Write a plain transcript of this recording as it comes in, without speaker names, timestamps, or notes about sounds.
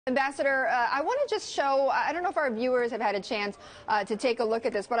Ambassador, I want to just show, I don't know if our viewers have had a chance to take a look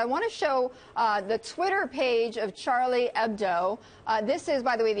at this, but I want to show the Twitter page of Charlie Hebdo. This is,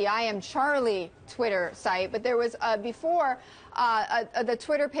 by the way, the I Am Charlie Twitter site, but there was before the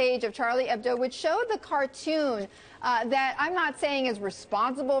Twitter page of Charlie Hebdo, which showed the cartoon that I'm not saying is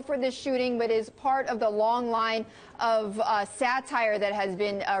responsible for this shooting, but is part of the long line of satire that has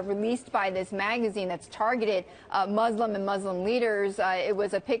been released by this magazine that's targeted Muslim and Muslim leaders. It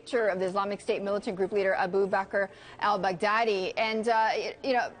was a picture of the Islamic State militant group leader Abu Bakr al-Baghdadi. And,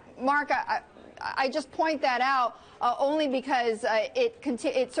 you know, Mark, I just point that out only because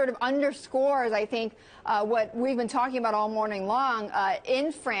it sort of underscores, I think, what we've been talking about all morning long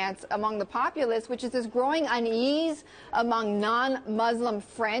in France among the populace, which is this growing unease among non-Muslim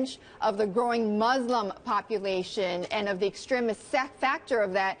French of the growing Muslim population and of the extremist factor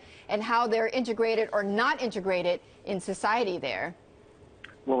of that and how they're integrated or not integrated in society there.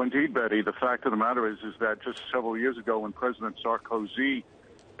 Well, indeed, Betty, the fact of the matter is that just several years ago when President Sarkozy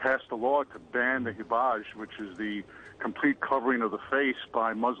passed a law to ban the hijab, which is the complete covering of the face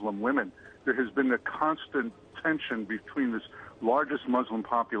by Muslim women, there has been a constant tension between this largest Muslim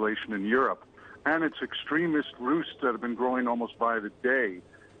population in Europe and its extremist roots that have been growing almost by the day.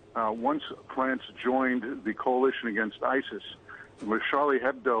 Once France joined the coalition against ISIS, where Charlie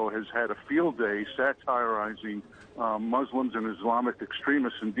Hebdo has had a field day satirizing Muslims and Islamic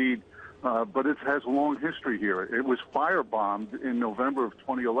extremists, indeed, but it has a long history here. It was firebombed in November of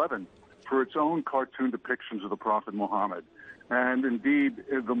 2011 for its own cartoon depictions of the Prophet Muhammad. And indeed,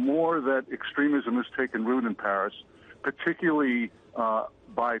 the more that extremism has taken root in Paris, particularly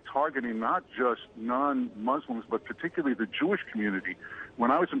by targeting not just non-Muslims, but particularly the Jewish community.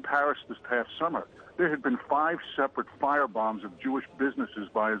 When I was in Paris this past summer, there had been 5 separate firebombs of Jewish businesses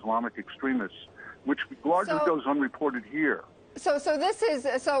by Islamic extremists, which largely goes unreported here. So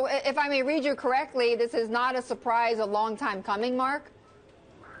if I may read you correctly, this is not a surprise, a long time coming, Mark?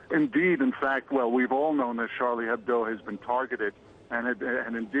 Indeed. In fact, well, we've all known that Charlie Hebdo has been targeted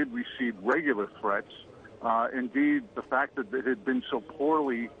and indeed received regular threats. Indeed, the fact that it had been so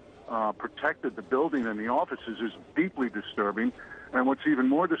poorly protected, the building and the offices, is deeply disturbing. And what's even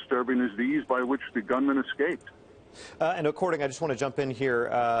more disturbing is the ease by which the gunman escaped. And I just want to jump in here.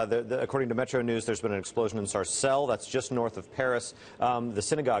 According to Metro News, there's been an explosion in Sarcelles. That's just north of Paris. The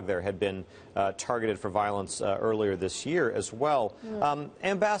synagogue there had been targeted for violence earlier this year as well.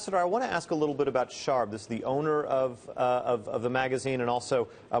 Ambassador, I want to ask a little bit about Charb. This is the owner of the magazine and also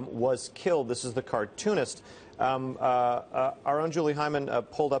was killed. This is the cartoonist. Our own Julie Hyman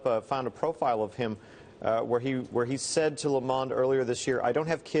found a profile of him where he said to Le Monde earlier this year, "I don't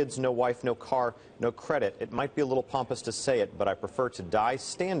have kids, no wife, no car, no credit. It might be a little pompous to say it, but I prefer to die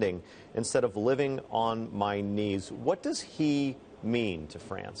standing instead of living on my knees." What does he mean to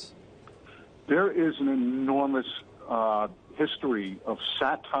France? There is an enormous history of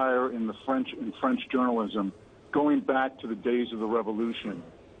satire in French journalism going back to the days of the Revolution.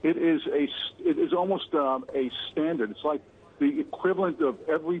 It is almost a standard. It's like the equivalent of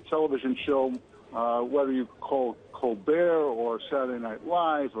every television show, whether you call Colbert or Saturday Night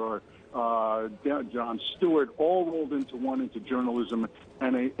Live or Jon Stewart, all rolled into journalism,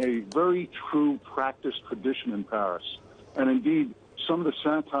 and a very true practiced tradition in Paris. And indeed, some of the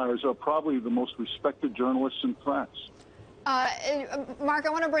satires are probably the most respected journalists in France. Mark, I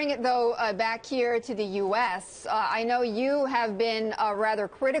want to bring it, though, back here to the U.S. I know you have been rather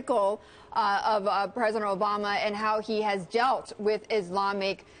critical of President Obama and how he has dealt with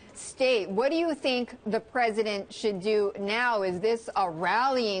Islamic State. What do you think the president should do now? Is this a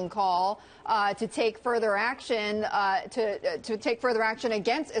rallying call to take further action to take further action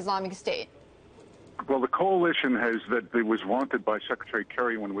against Islamic State? Well, the coalition that was wanted by Secretary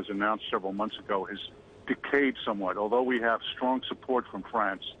Kerry when it was announced several months ago has decayed somewhat. Although we have strong support from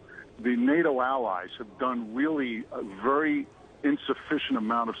France, the NATO allies have done really a very insufficient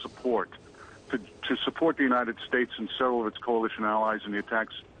amount of support to support the United States and several of its coalition allies in the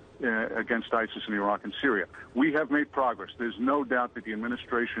attacks against ISIS in Iraq and Syria. We have made progress. There's no doubt that the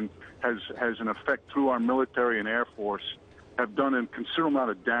administration has in effect, through our military and Air Force, have done a considerable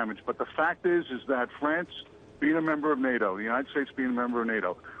amount of damage. But the fact is that France, being a member of NATO, the United States being a member of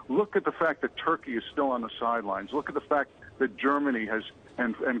NATO, look at the fact that Turkey is still on the sidelines. Look at the fact that Germany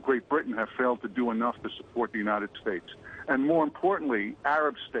and Great Britain have failed to do enough to support the United States. And more importantly,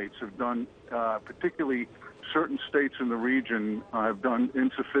 Arab states have done, particularly certain states in the region, have done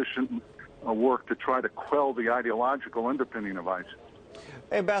insufficient work to try to quell the ideological underpinning of ISIS.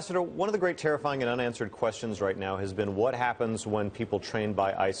 Hey, Ambassador, one of the great terrifying and unanswered questions right now has been what happens when people trained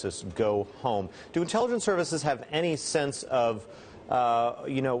by ISIS go home. Do intelligence services have any sense of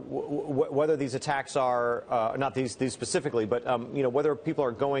you know, whether these attacks are not these specifically, but you know, whether people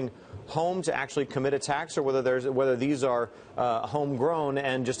are going home to actually commit attacks, or whether these are homegrown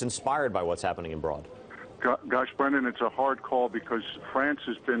and just inspired by what's happening abroad. Gosh, Brendan, it's a hard call because France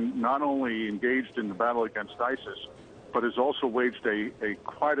has been not only engaged in the battle against ISIS, but has also waged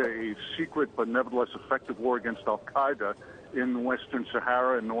quite a secret but nevertheless effective war against Al-Qaeda in Western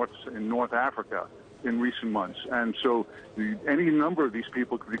Sahara and North Africa in recent months. And so any number of these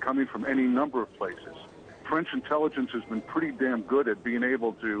people could be coming from any number of places. French intelligence has been pretty damn good at being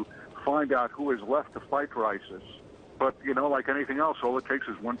able to find out who is left to fight for ISIS. But, you know, like anything else, all it takes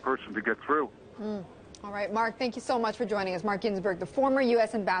is one person to get through. All right, Mark, thank you so much for joining us. Marc Ginsberg, the former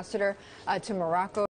U.S. ambassador to Morocco.